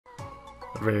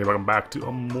Okay, welcome back to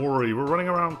Omori. We're running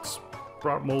around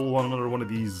Sprout Mole on another one of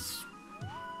these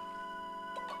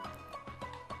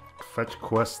fetch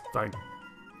quest like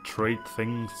trade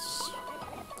things.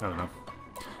 I don't know.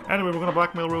 Anyway, we're gonna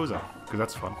blackmail Rosa, because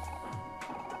that's fun.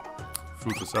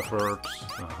 Fruitless efforts.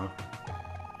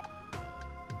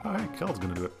 Alright, Kel's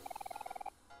gonna do it.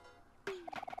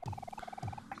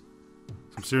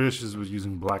 Some serious issues with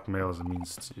using blackmail as a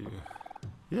means to...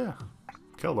 Yeah,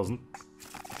 Kel doesn't.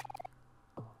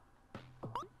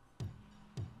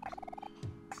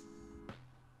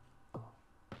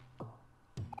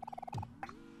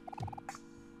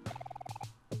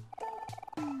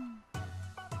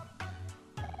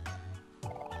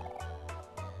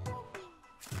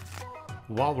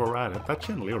 While we're at it, that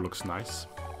chandelier looks nice.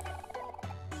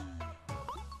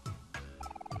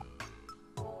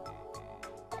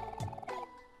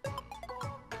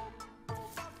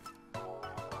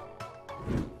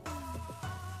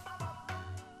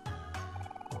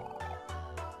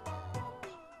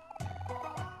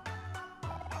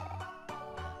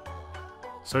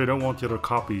 So you don't want the other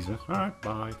copies, huh? Alright,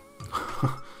 bye.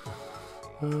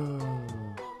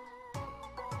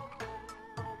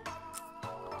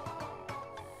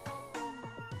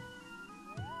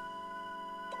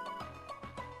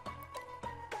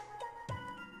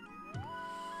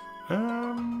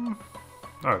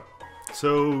 Alright,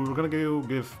 so we're gonna go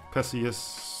give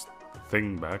Pessius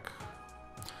thing back.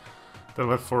 Then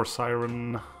we'll head for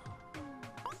Siren.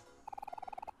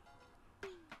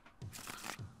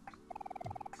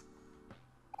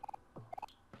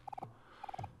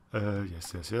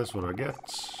 Yes, what do I get?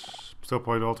 Still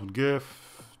point ultimate gift.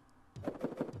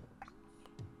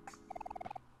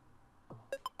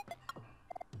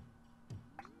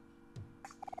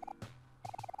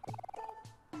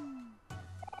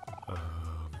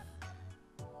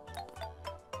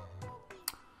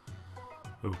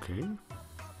 Okay.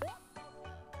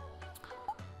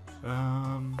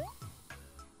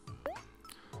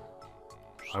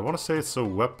 I want to say it's a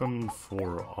weapon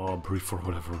for Aubrey for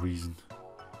whatever reason.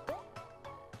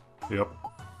 Yep.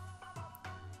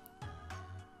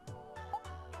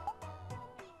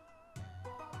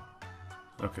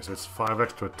 Okay, so it's 5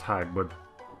 extra attack, but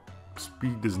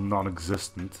speed is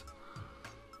non-existent.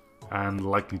 And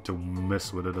likely to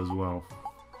miss with it as well.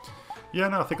 Yeah,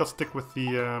 no, I think I'll stick with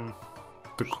the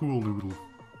cool noodle.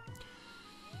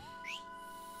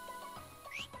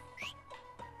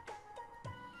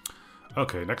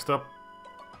 Okay, next up,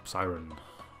 Siren.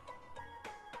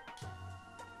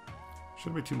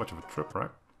 Shouldn't be too much of a trip,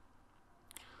 right?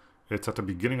 It's at the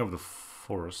beginning of the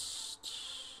forest.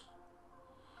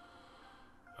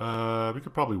 We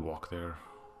could probably walk there.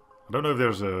 I don't know if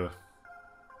there's a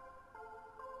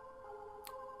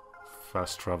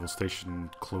fast travel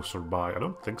station closer by. I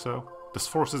don't think so. This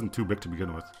forest isn't too big to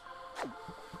begin with.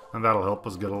 And that'll help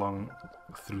us get along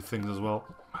through things as well.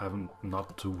 Having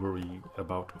not to worry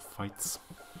about fights.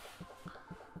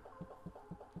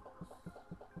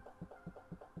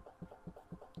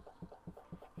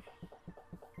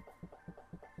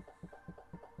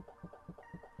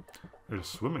 There's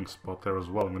a swimming spot there as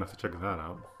well. I'm gonna have to check that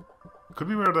out. Could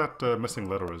be where that missing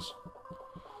letter is.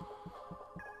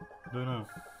 Don't know.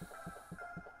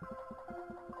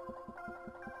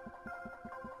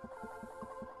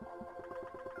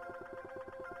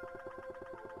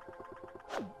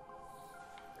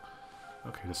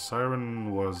 Okay, the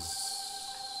siren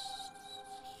was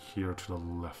here to the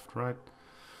left, right?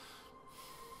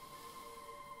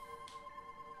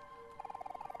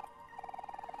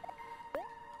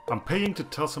 I'm paying to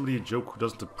tell somebody a joke who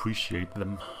doesn't appreciate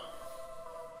them.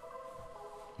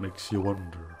 Makes you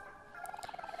wonder.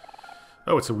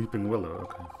 Oh, it's a weeping willow,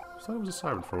 okay. I thought it was a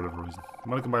siren for whatever reason.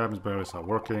 Money can buy items barely start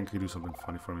working. Can you do something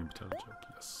funny for me? Tell a joke,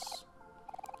 yes.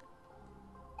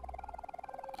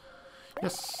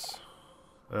 Yes.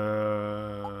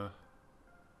 I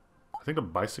think the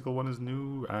bicycle one is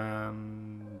new,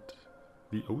 and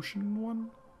the ocean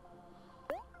one?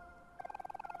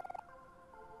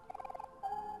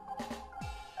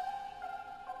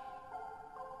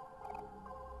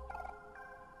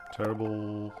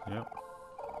 Terrible, yep.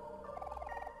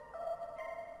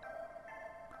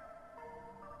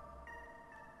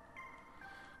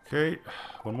 Okay,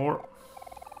 one more.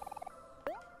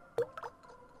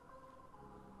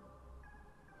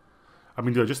 I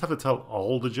mean, do I just have to tell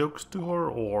all the jokes to her,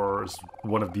 or is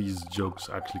one of these jokes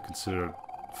actually considered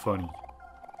funny?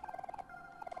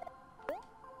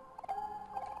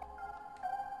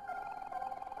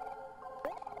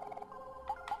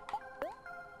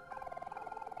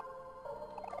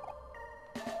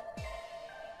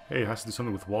 Hey, it has to do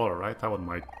something with water, right? That one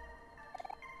might...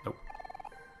 Nope.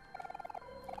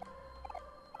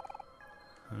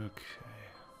 Okay.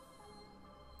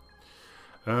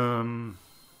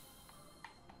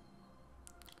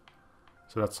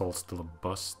 So that's all still a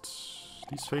bust.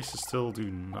 These faces still do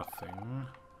nothing.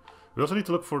 We also need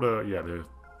to look for the, yeah, the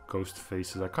ghost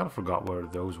faces. I kind of forgot where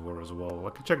those were as well.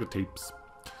 I can check the tapes.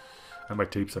 And by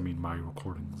tapes, I mean my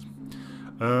recordings.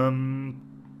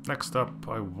 Next up,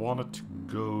 I wanted to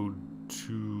go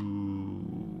to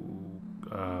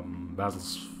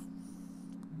Basil's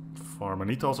farm. I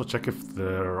need to also check if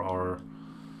the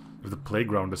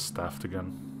playground is staffed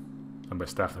again. And by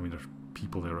staffed, I mean there's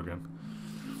people there again.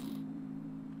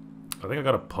 I think I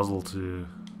got a puzzle to...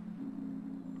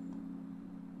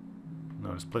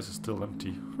 No, this place is still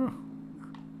empty. Huh.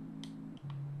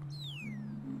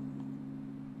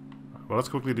 Well, let's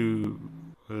quickly do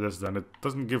this then. It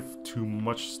doesn't give too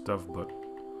much stuff, but...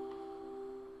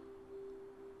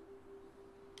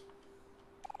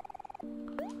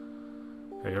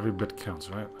 Hey, every bit counts,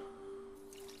 right?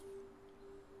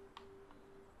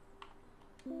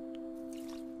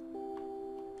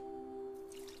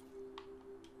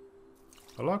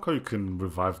 I like how you can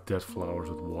revive dead flowers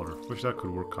with water. Wish that could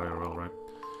work IRL, right?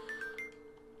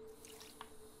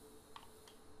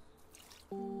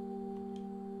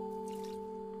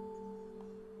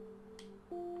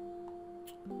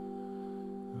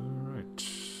 Alright.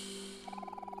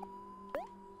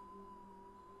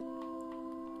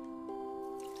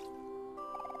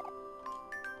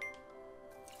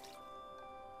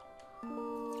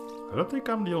 I don't think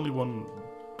I'm the only one,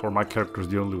 or my character is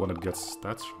the only one that gets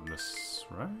stats from this,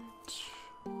 right?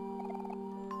 I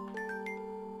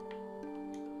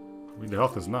mean, the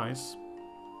health is nice.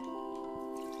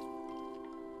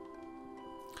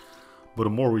 But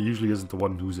Omori usually isn't the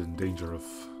one who's in danger of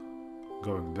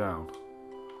going down.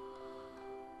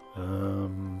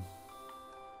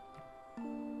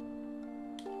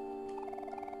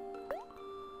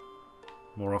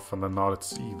 More often than not,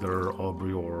 it's either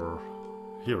Aubrey or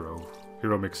Hero.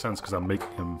 Hero makes sense because I'm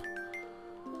making him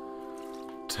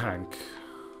tank.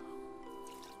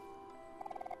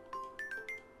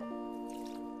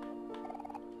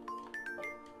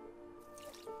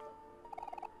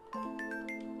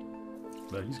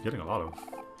 But he's getting a lot of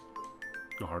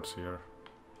hearts here.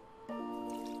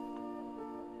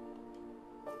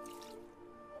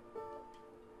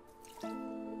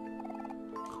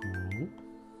 Cool.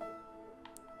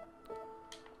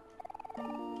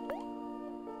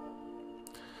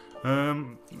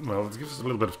 Well, it gives us a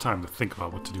little bit of time to think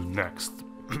about what to do next.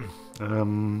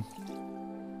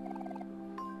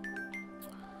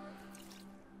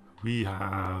 We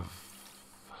have...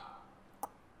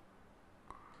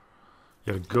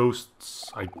 Yeah, the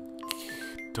ghosts, I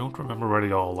don't remember where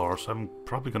they all are, so I'm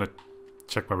probably gonna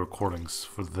check my recordings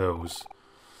for those.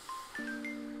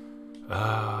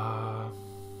 Because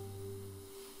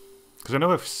I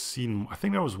know I've seen... I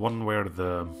think there was one where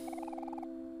the...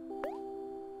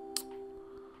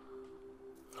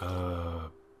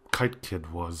 Kite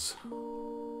Kid was.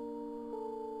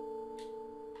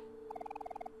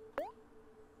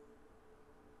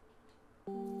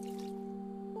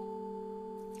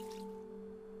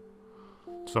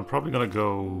 So I'm probably gonna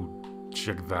go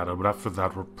check that out, but after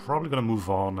that we're probably gonna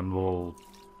move on and we'll...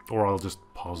 Or I'll just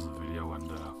pause the video and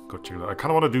go check it out. I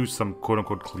kind of want to do some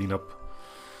quote-unquote cleanup.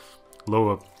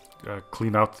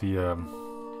 Clean out the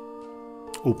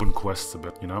open quests a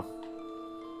bit, you know?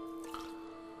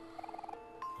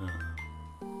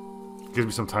 Gives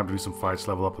me some time to do some fights,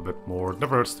 level up a bit more. It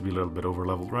never hurts to be a little bit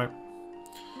over-leveled, right?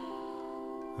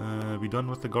 We done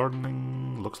with the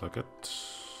gardening? Looks like it.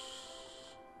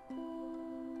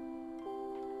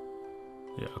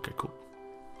 Yeah, okay, cool.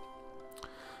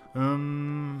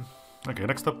 Okay,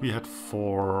 next up we head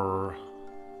for...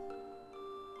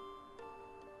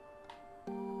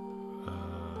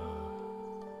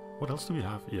 what else do we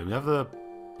have? Yeah, we have the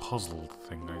puzzle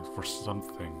thing for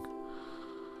something.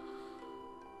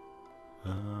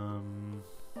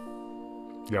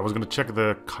 Yeah, I was gonna check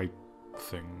the kite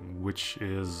thing, which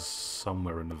is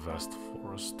somewhere in the vast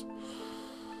forest.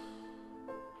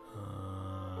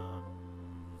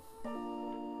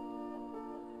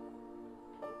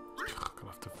 Gonna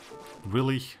have to...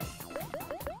 Really?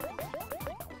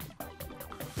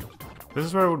 This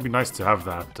is where it would be nice to have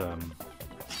that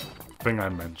thing I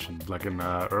mentioned, like in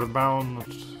Earthbound.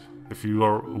 If you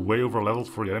are way over leveled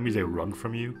for the enemies, they run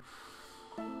from you.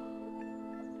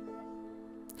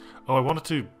 Oh, I wanted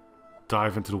to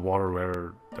dive into the water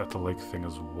where at the lake thing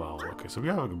as well. Okay, so we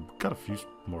have got a few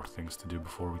more things to do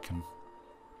before we can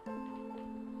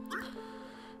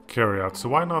carry out. So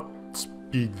why not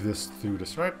speed this through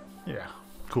this, right? Yeah,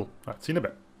 cool. Alright, see you in a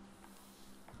bit.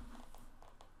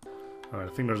 Alright,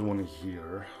 I think there's one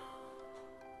here.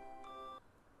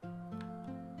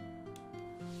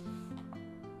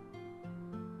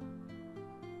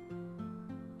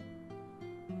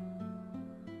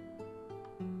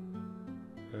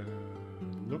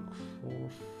 4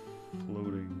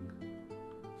 floating.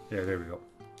 Yeah, there we go.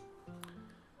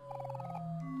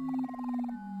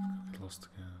 Get lost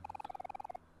again.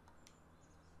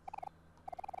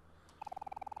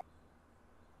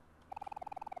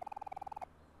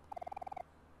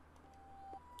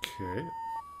 Okay.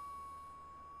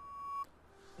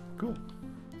 Cool.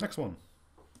 Next one.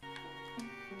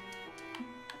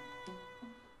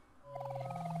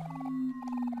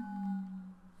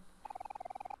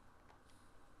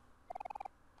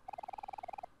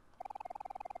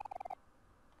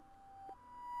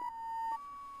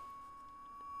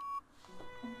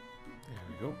 There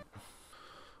we go.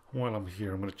 While I'm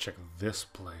here, I'm going to check this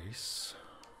place.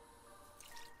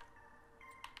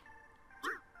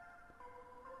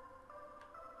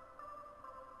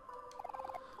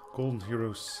 Golden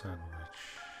Hero Sandwich.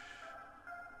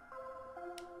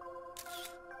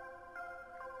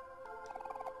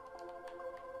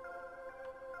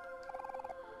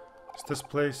 It's this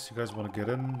place. You guys want to get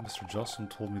in? Mr. Johnson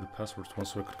told me the passwords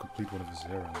once so I could complete one of his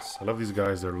errands. I love these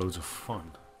guys. They're loads of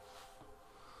fun.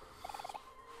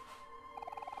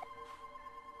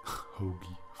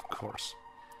 Hoagie, of course.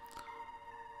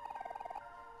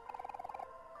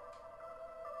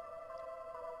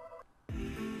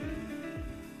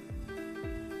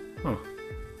 Huh.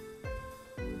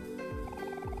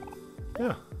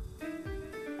 Yeah.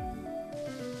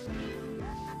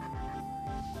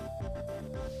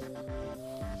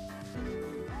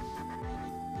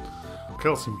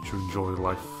 Kel seems to enjoy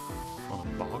life on a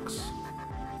box.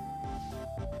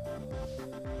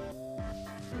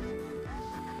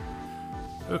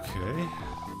 Okay.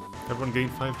 Everyone gained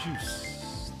 5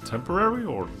 juice. Temporary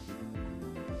or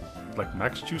like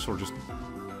max juice or just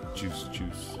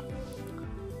juice?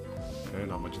 Okay,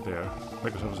 not much there.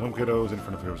 Make yourselves home kiddos in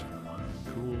front of heroes.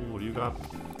 Cool, what do you got?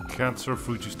 Can't serve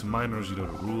fruit juice to minors, you know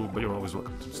the rule, but you're always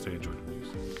welcome to stay and enjoy the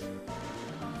music.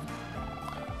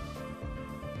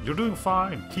 You're doing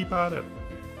fine, keep at it.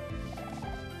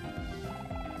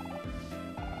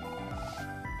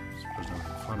 Suppose now we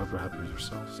can find out you're happy with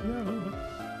yourselves. Yeah, a little bit.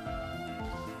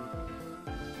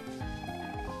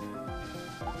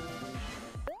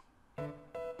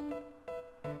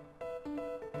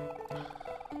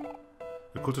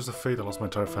 The Cultures of Fate, I lost my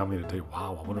entire family in a day.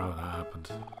 Wow, I wonder how that happened.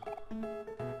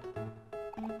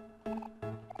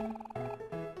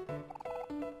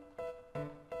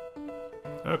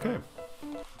 Okay.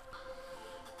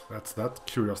 That's that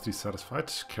curiosity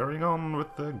satisfied. Carrying on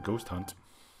with the ghost hunt.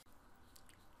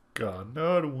 Got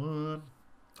another one.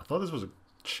 I thought this was a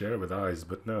chair with eyes,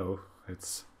 but no.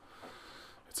 It's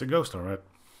a ghost, alright.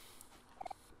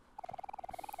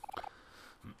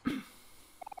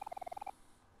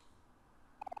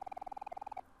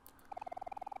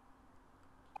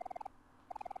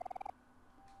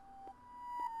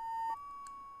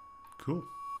 Cool.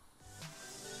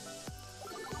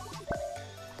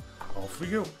 Off we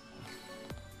go.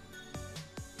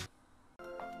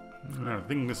 I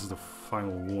think this is the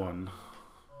final one.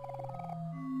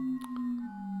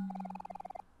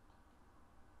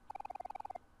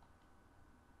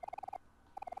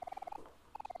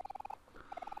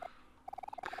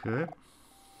 Okay.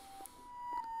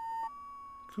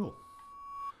 Cool.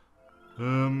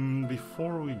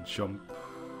 Before we jump,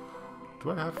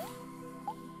 do I have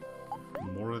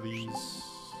more of these?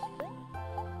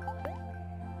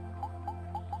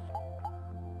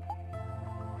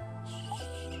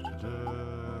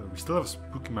 We still have a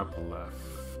spooky map left,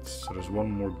 so there's one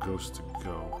more ghost to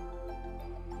go.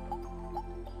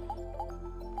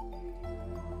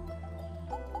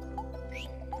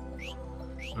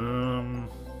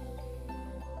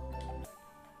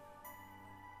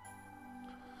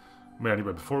 But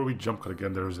anyway, before we jump cut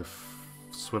again, there's a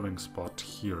swimming spot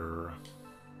here.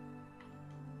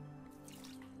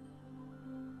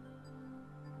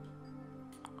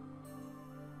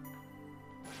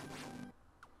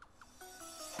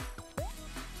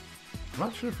 I'm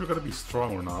not sure if you're gonna be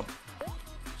strong or not,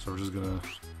 so we're just gonna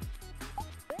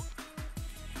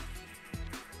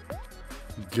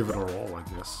give it our all, I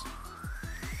guess.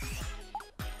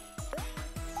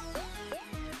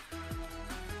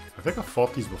 I think I've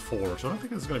fought these before, so I don't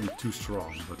think it's gonna be too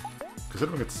strong, but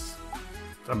considering it's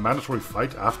a mandatory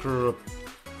fight after a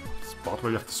spot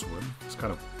where you have to swim, it's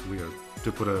kind of weird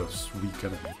to put a weak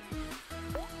enemy.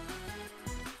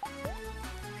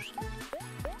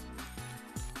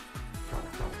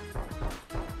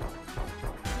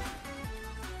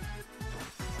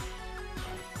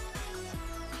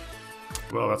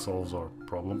 Well, that solves our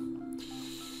problem.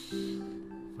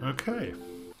 Okay,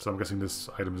 so I'm guessing this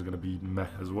item is going to be meh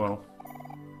as well.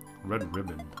 Red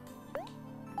ribbon.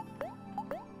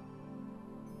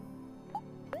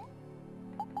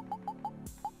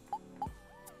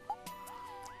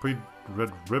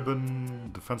 red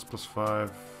ribbon, defense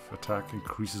 +5, attack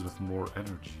increases with more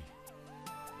energy.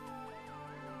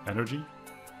 Energy?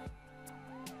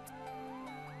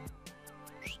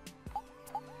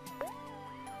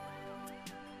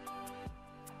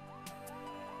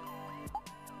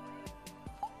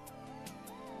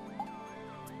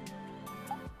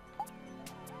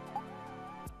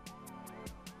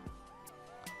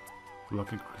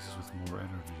 Luck increases with more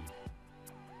energy.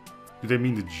 Do they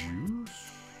mean the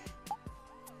juice?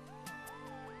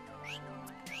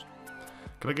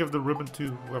 Can I give the ribbon to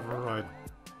whoever I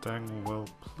dang well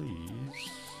please?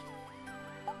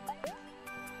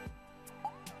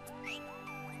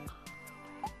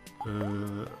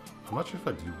 I'm not sure if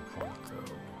I do want it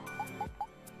though.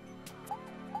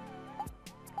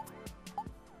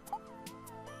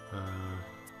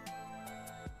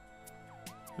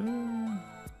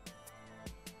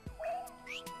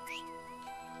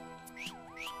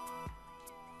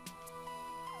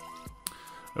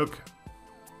 Okay.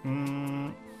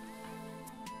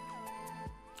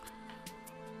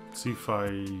 Let's see if I...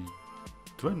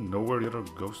 Do I know where the other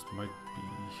ghost might be?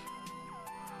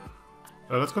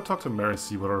 Let's go talk to Mary and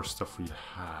see what other stuff we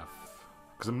have.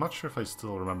 Because I'm not sure if I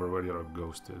still remember where the other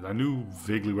ghost is. I knew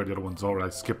vaguely where the other ones are and I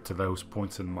skipped to those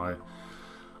points in my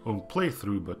own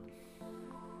playthrough, but...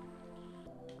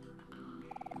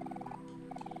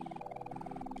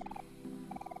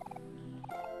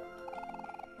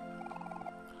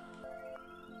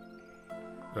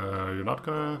 you're not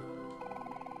gonna...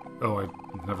 Oh, I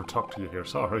never talked to you here,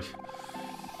 sorry.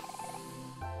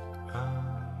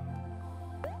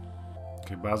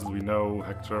 Okay, Basil we know,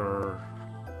 Hector...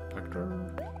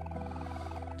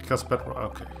 Because Pet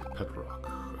Rock, okay, Pet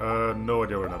Rock. No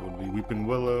idea where that would be. Weeping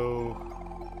Willow...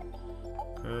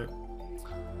 Okay.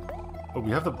 Oh,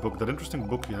 we have the book, that interesting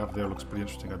book you have there looks pretty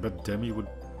interesting. I bet Demi would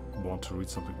want to read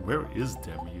something. Where is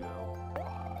Demi, though?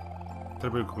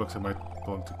 Everybody who looks like might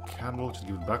belong to Candle, just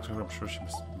give it back to her, I'm sure she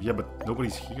must... Yeah, but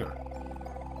nobody's here.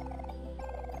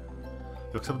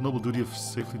 You accept the noble duty of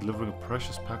safely delivering a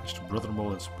precious package to Brother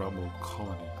Mole and Sprout Mole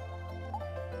Colony.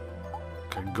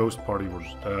 Okay, Ghost Party was...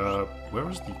 where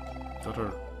is the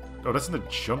other... Oh, that's in the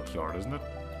junkyard, isn't it?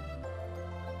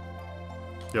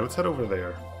 Yeah, let's head over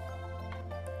there.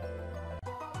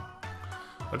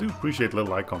 I do appreciate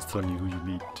little icons telling you who you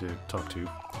need to talk to.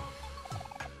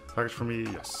 Package for me,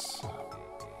 yes.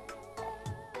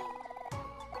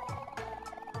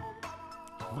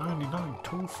 99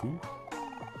 tofu?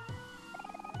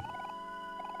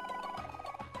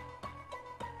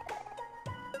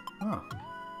 Huh.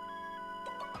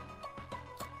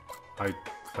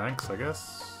 Thanks, I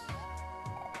guess.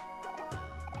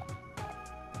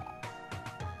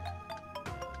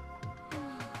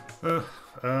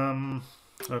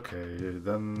 Okay,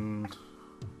 then...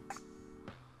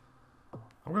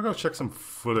 I'm gonna go check some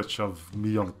footage of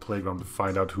me on the playground to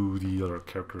find out who the other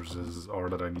characters are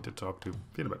that I need to talk to.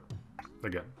 In a bit.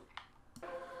 Again.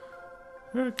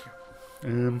 Okay.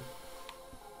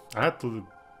 I had to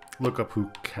look up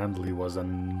who Candley was,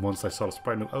 and once I saw the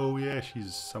sprite, I knew, oh yeah,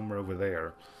 she's somewhere over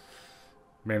there.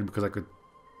 Mainly because I could...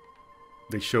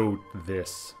 They showed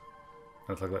this.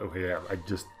 And it's like, okay, yeah, I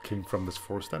just came from this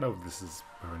forest. I know this is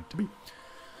where I need to be.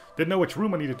 Didn't know which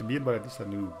room I needed to be in, but at least I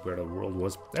knew where the world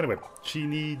was. Anyway, she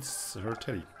needs her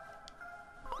teddy.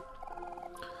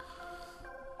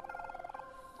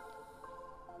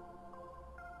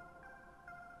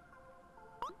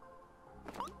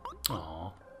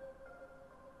 Aww.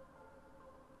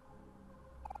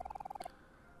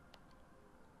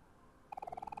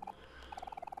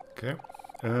 Okay.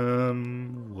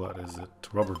 What is it?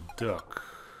 Rubber duck.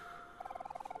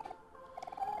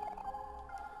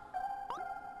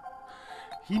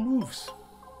 He moves.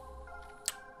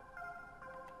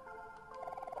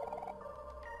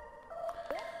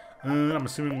 I'm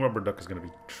assuming rubber duck is gonna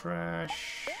be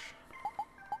trash.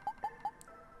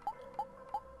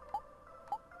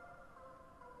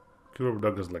 Okay, rubber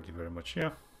duck doesn't like you very much,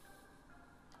 yeah.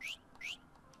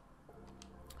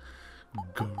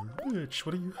 Glitch,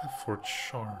 what do you have for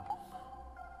charm?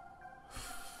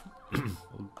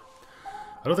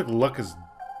 I don't think luck is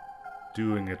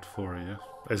doing it for you.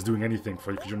 Is doing anything for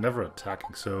you because you're never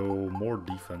attacking, so more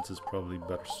defense is probably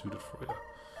better suited for you.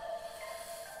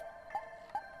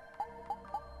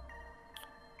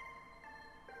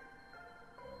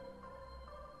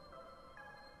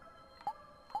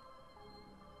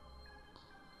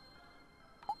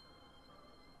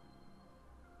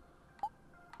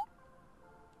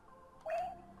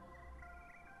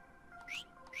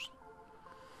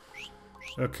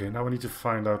 Okay, now we need to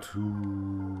find out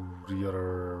who the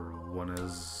other one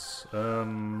is.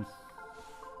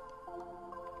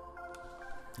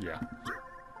 Yeah.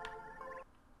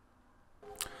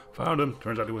 Found him.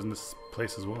 Turns out he was in this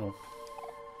place as well.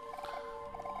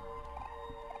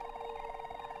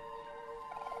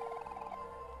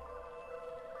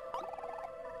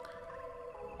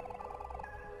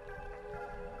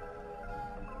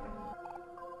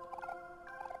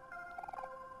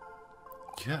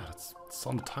 Yeah, it's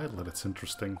on the title and it's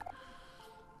interesting.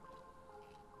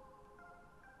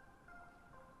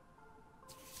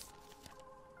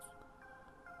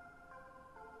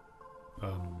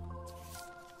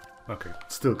 Okay,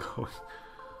 still going.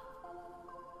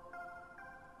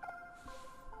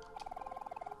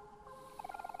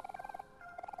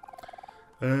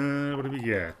 What do we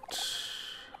get?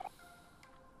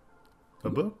 A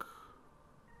book?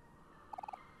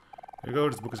 Here you go,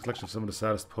 this book is a collection of some of the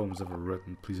saddest poems ever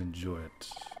written. Please enjoy it.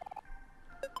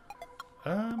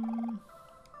 I'm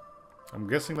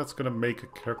guessing that's gonna make a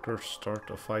character start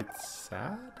a fight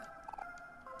sad?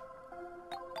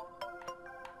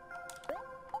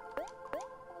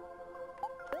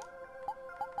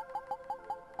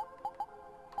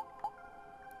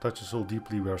 Touch your soul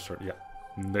deeply, we are certain. Yeah,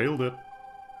 nailed it.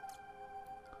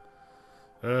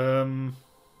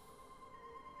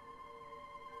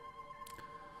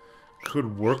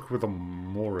 Could work with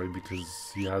Omori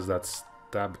because he has that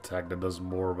stab attack that does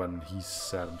more when he's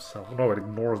sad himself. No, it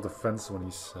ignores defense when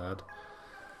he's sad.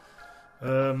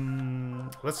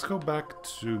 Let's go back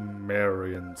to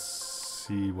Mary and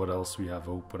see what else we have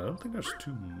open. I don't think there's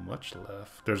too much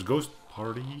left. There's Ghost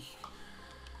Party,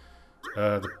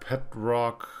 the Pet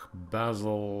Rock,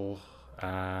 Basil,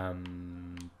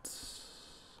 and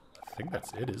I think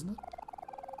that's it, isn't it?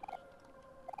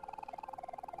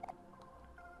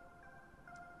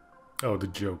 Oh, the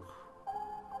joke.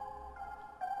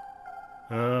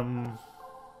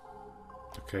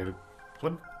 Okay,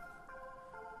 let me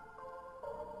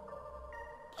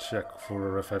check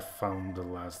for if I found the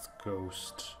last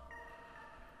ghost.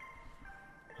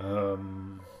 There's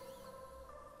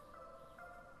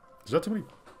not too many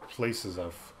places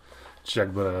I've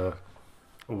checked, but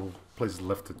places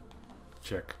left to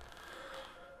check.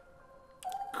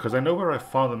 Because I know where I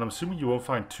found it, and I'm assuming you won't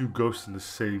find two ghosts in the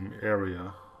same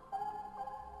area.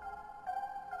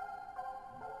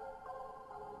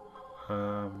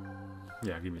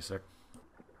 Yeah, give me a sec.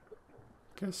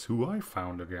 Guess who I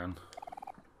found again?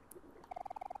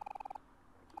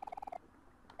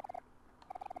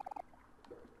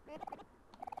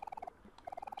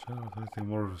 Anything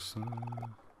more of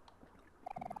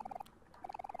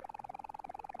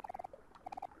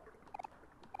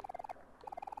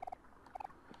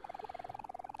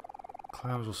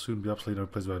Clowns will soon be obsolete and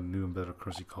replaced by a new and better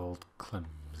currency called Clems.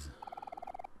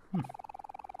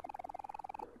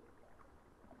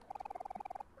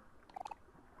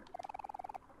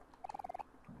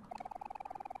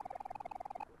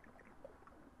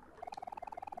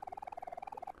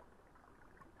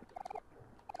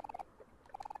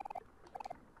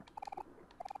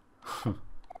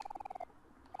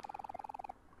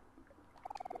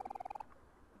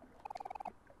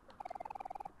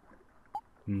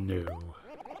 No.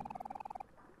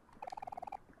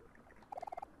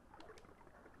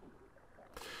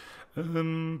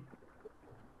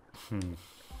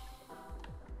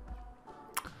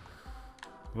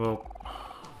 Well,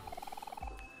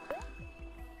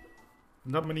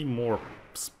 not many more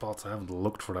spots. I haven't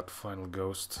looked for that final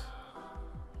ghost.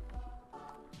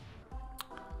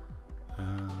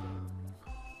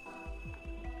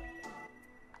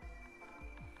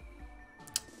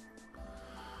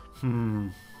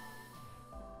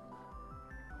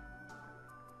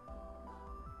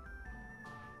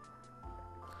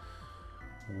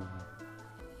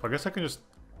 I guess I can just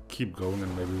keep going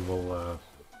and maybe we'll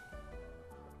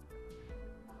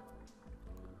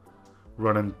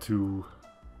run into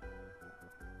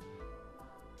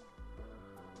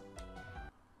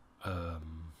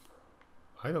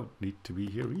I don't need to be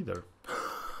here either.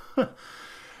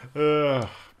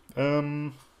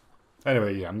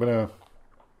 Anyway, yeah, I'm gonna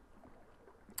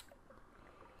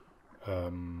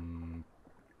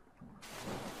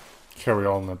carry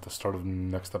on at the start of the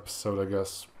next episode, I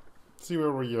guess. See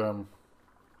where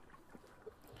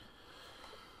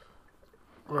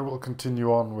we'll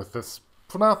continue on with this.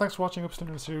 For now, thanks for watching Upstairs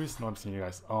in the series, and I'll see you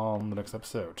guys on the next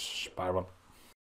episode. Bye, everyone.